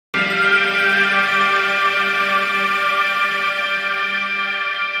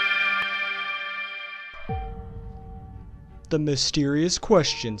The mysterious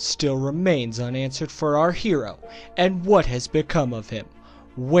question still remains unanswered for our hero, and what has become of him?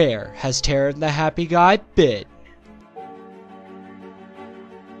 Where has Terren the Happy Guy been?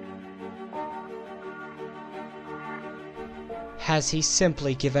 Has he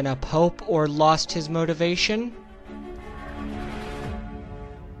simply given up hope or lost his motivation?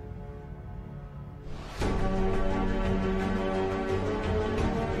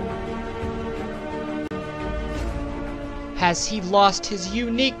 Has he lost his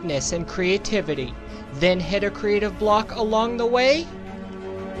uniqueness and creativity, then hit a creative block along the way?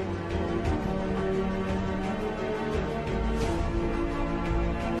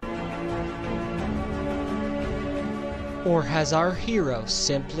 Or has our hero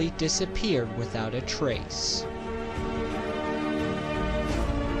simply disappeared without a trace?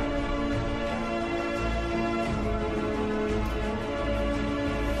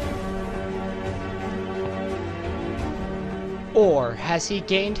 Or has he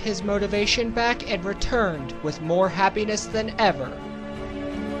gained his motivation back and returned with more happiness than ever?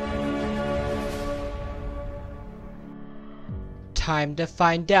 Time to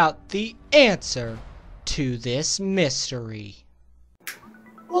find out the answer to this mystery.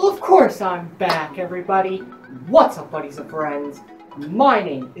 Well, of course I'm back, everybody. What's up, buddies and friends? My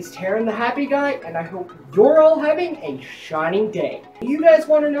name is Terren the Happy Guy, and I hope you're all having a shining day. You guys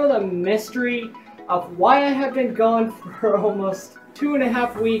want to know the mystery of why I have been gone for almost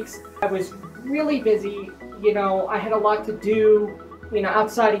 2.5 weeks? I was really busy. You know, I had a lot to do, you know,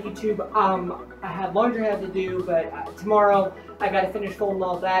 outside of YouTube. I had laundry I had to do, but tomorrow I gotta finish filming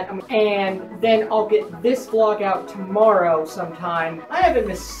all that, and then I'll get this vlog out tomorrow sometime. I haven't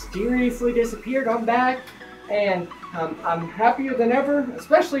mysteriously disappeared. I'm back, and I'm happier than ever,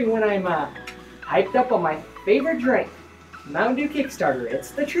 especially when I'm hyped up on my favorite drink, Mountain Dew Kickstarter.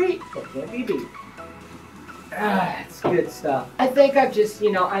 It's the treat. It can't be beat. It's good stuff. I think I've just,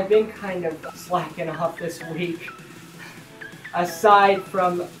 you know, I've been kind of slacking off this week. Aside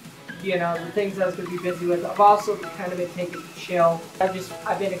from, you know, the things I was going to be busy with, I've also kind of been taking it chill. I've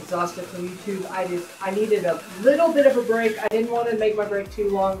been exhausted from YouTube. I needed a little bit of a break. I didn't want to make my break too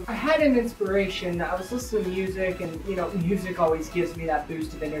long. I had an inspiration. I was listening to music, and, you know, music always gives me that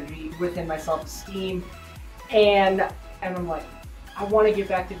boost of energy within my self-esteem. And I'm like, I want to get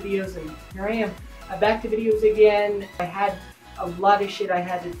back to videos, and here I am. I'm back to videos again. I had a lot of shit I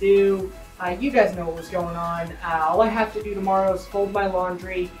had to do. You guys know what was going on. All I have to do tomorrow is fold my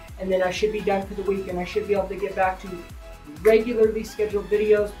laundry, and then I should be done for the week, and I should be able to get back to regularly scheduled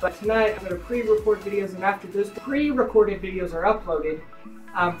videos. But tonight I'm going to pre-record videos, and after those pre-recorded videos are uploaded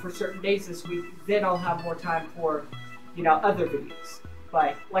for certain days this week, then I'll have more time for, you know, other videos.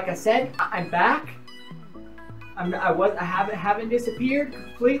 But like I said, I'm back. I haven't disappeared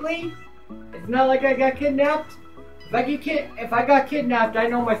completely. It's not like I got kidnapped. If I got kidnapped, I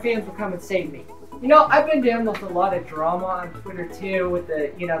know my fans will come and save me. You know, I've been dealing with a lot of drama on Twitter too, with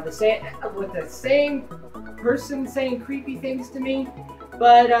the same person saying creepy things to me.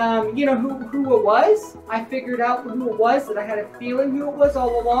 But you know who it was? I figured out who it was. That I had a feeling who it was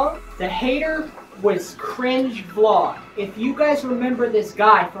all along. The hater was Cringe Vlog. If you guys remember this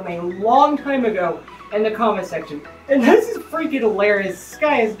guy from a long time ago in the comment section, and this is freaking hilarious. This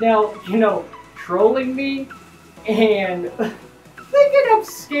guy is now, you know, trolling me and thinking I'm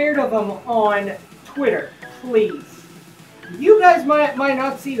scared of him on Twitter. Please, you guys might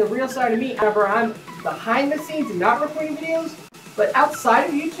not see the real side of me. However, I'm behind the scenes and not recording videos, but outside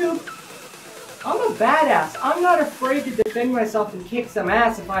of YouTube, I'm a badass. I'm not afraid to defend myself and kick some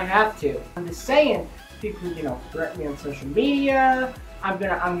ass if I have to. I'm just saying, people, you know, threaten me on social media. I'm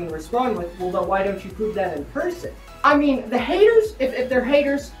gonna respond with, well, then why don't you prove that in person? I mean, the haters, if they're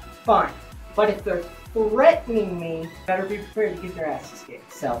haters, fine. But if they're threatening me, better be prepared to get their asses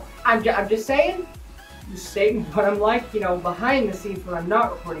kicked. So I'm just saying, just stating what I'm like, you know, behind the scenes when I'm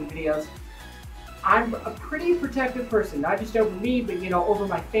not recording videos. I'm a pretty protective person, not just over me, but, you know, over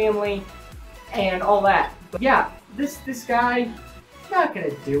my family and all that. But yeah, this guy, he's not gonna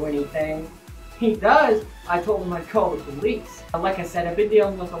do anything. He does, I told him I'd call the police. Like I said, I've been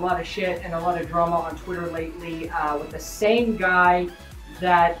dealing with a lot of shit and a lot of drama on Twitter lately with the same guy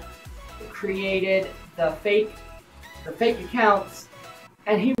that created the fake accounts,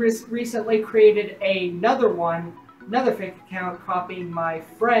 and he recently created another fake account copying my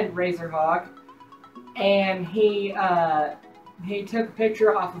friend Razorhawk, and he took a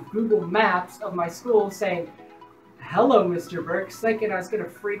picture off of Google Maps of my school saying, "Hello, Mr. Burks," thinking I was gonna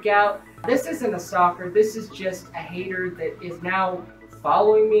freak out. This isn't a stalker, this is just a hater that is now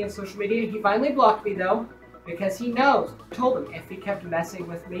following me on social media. He finally blocked me though, because he knows. I told him if he kept messing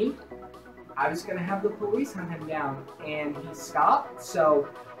with me, I was gonna have the police hunt him down, and he stopped. So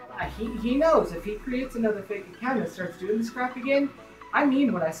he knows if he creates another fake account and starts doing this crap again, I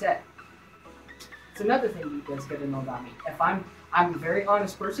mean what I said. It's another thing you guys gotta know about me. If I'm a very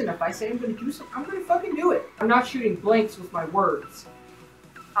honest person. If I say I'm gonna do something, I'm gonna fucking do it. I'm not shooting blanks with my words.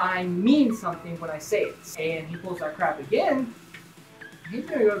 I mean something when I say it. And he pulls that crap again, he's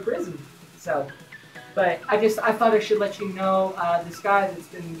gonna go to prison. So, but I thought I should let you know, this guy that's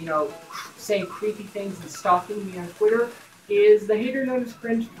been, you know, saying creepy things and stalking me on Twitter is the hater known as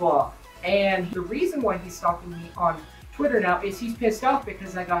Cringe Vlog. And the reason why he's stalking me on Twitter now is he's pissed off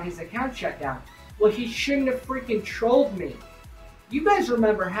because I got his account shut down. Well, he shouldn't have freaking trolled me. You guys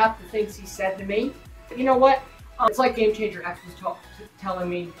remember half the things he said to me? You know what? It's like Game Changer X was telling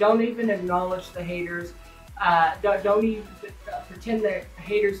me, don't even acknowledge the haters. Don't even pretend that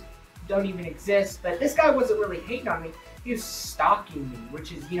haters don't even exist. But this guy wasn't really hating on me. He was stalking me,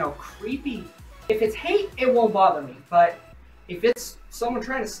 which is, you know, creepy. If it's hate, it won't bother me. But if it's someone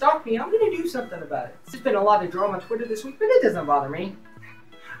trying to stalk me, I'm going to do something about it. There's been a lot of drama on Twitter this week, but it doesn't bother me.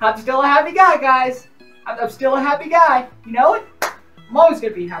 I'm still a happy guy, guys. I'm still a happy guy. You know it? I'm always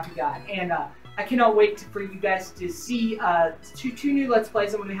going to be a happy guy. And I cannot wait for you guys to see two new Let's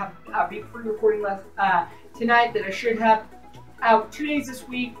Plays. I'm going to have a pre-recording tonight that I should have out 2 days this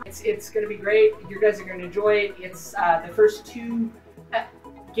week. It's going to be great. You guys are going to enjoy it. It's the first two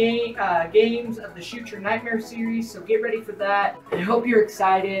games of the Shoot Your Nightmare series, so get ready for that. I hope you're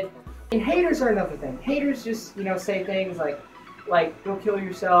excited. And haters are another thing. Haters just, you know, say things like go kill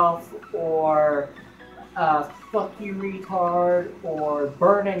yourself, or fuck you retard, or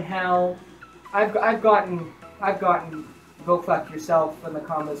burn in hell. I've gotten go fuck yourself in the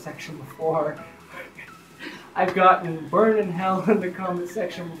comment section before. I've gotten burn in hell in the comment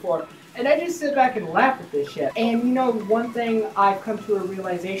section before. And I just sit back and laugh at this shit. And you know, one thing I've come to a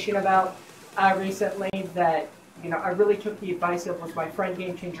realization about recently that, you know, I really took the advice of was my friend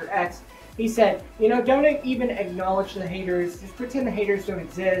Game Changer X. He said, you know, don't even acknowledge the haters. Just pretend the haters don't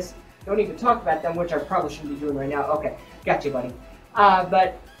exist. Don't even talk about them, which I probably shouldn't be doing right now. Okay, gotcha, buddy.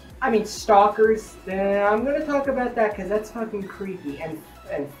 But, I mean, stalkers, I'm going to talk about that because that's fucking creepy.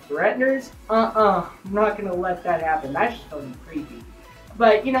 And threateners, I'm not going to let that happen. That's just fucking creepy.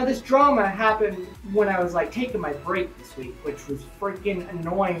 But, you know, this drama happened when I was, like, taking my break this week, which was freaking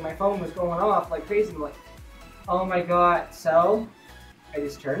annoying. My phone was going off like crazy. I'm like, oh my god. So, I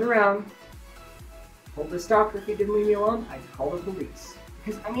just turned around, told the stalker if he didn't leave me alone, I'd call the police.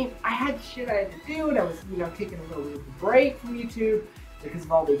 Because, I mean, I had shit I had to do, and I was, you know, taking a little bit of a break from YouTube because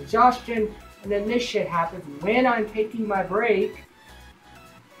of all the exhaustion. And then this shit happens when I'm taking my break.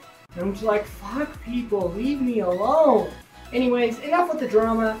 And I'm just like, fuck people, leave me alone. Anyways, enough with the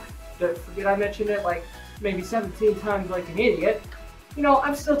drama. Don't forget I mentioned it like maybe 17 times like an idiot. You know,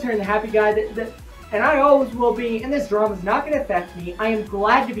 I'm still Terren the happy guy, and I always will be, and this drama's not going to affect me. I am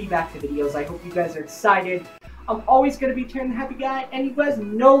glad to be back to videos. I hope you guys are excited. I'm always going to be Terren the happy guy, and you guys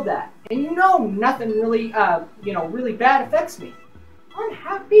know that. And you know nothing really, you know, really bad affects me. I'm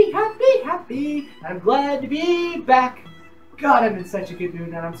happy, happy, happy. I'm glad to be back. God, I'm in such a good mood,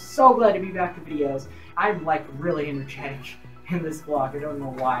 and I'm so glad to be back to videos. I'm, like, really energetic in this vlog. I don't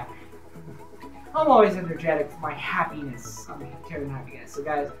know why. I'm always energetic for my happiness. I'm Terren the happy guy. So,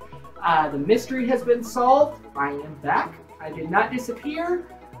 guys, the mystery has been solved. I am back. I did not disappear.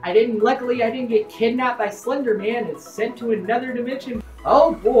 Luckily, I didn't get kidnapped by Slender Man and sent to another dimension.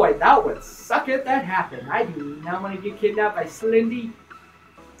 Oh boy, that would suck if that happened. I do not want to get kidnapped by Slendy,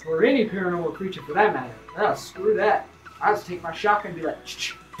 or any paranormal creature for that matter. Oh, screw that. I'll just take my shotgun and be like,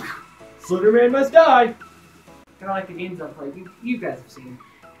 Slender Man must die. Kind of like the games I play. You guys have seen them.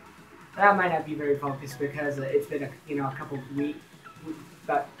 That might not be very focused because it's been a couple of weeks,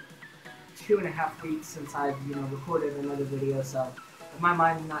 about 2.5 weeks since I've recorded another video. So if my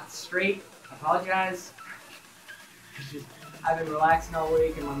mind's not straight, I apologize. It's just I've been relaxing all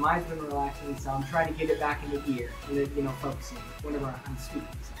week and my mind's been relaxing, so I'm trying to get it back into gear and focusing whenever I'm speaking.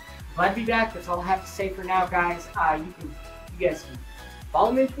 So glad to be back. That's all I have to say for now, guys. You guys can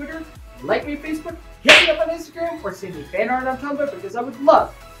follow me on Twitter, like me on Facebook, hit me up on Instagram, or send me fan art on Tumblr because I would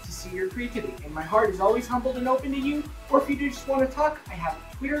love to see your creativity. And my heart is always humbled and open to you. Or if you just want to talk, I have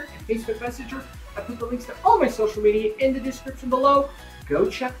Twitter and Facebook Messenger. I put the links to all my social media in the description below. Go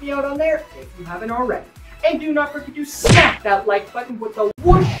check me out on there if you haven't already. And do not forget to smack that like button with the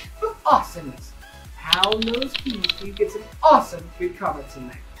whoosh of awesomeness. Pound those keys so you get some awesome good comments in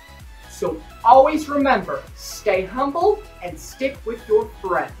there. So always remember, stay humble and stick with your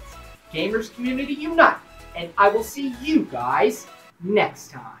friends. Gamers community unite, and I will see you guys next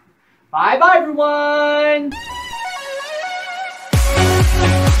time. Bye bye everyone!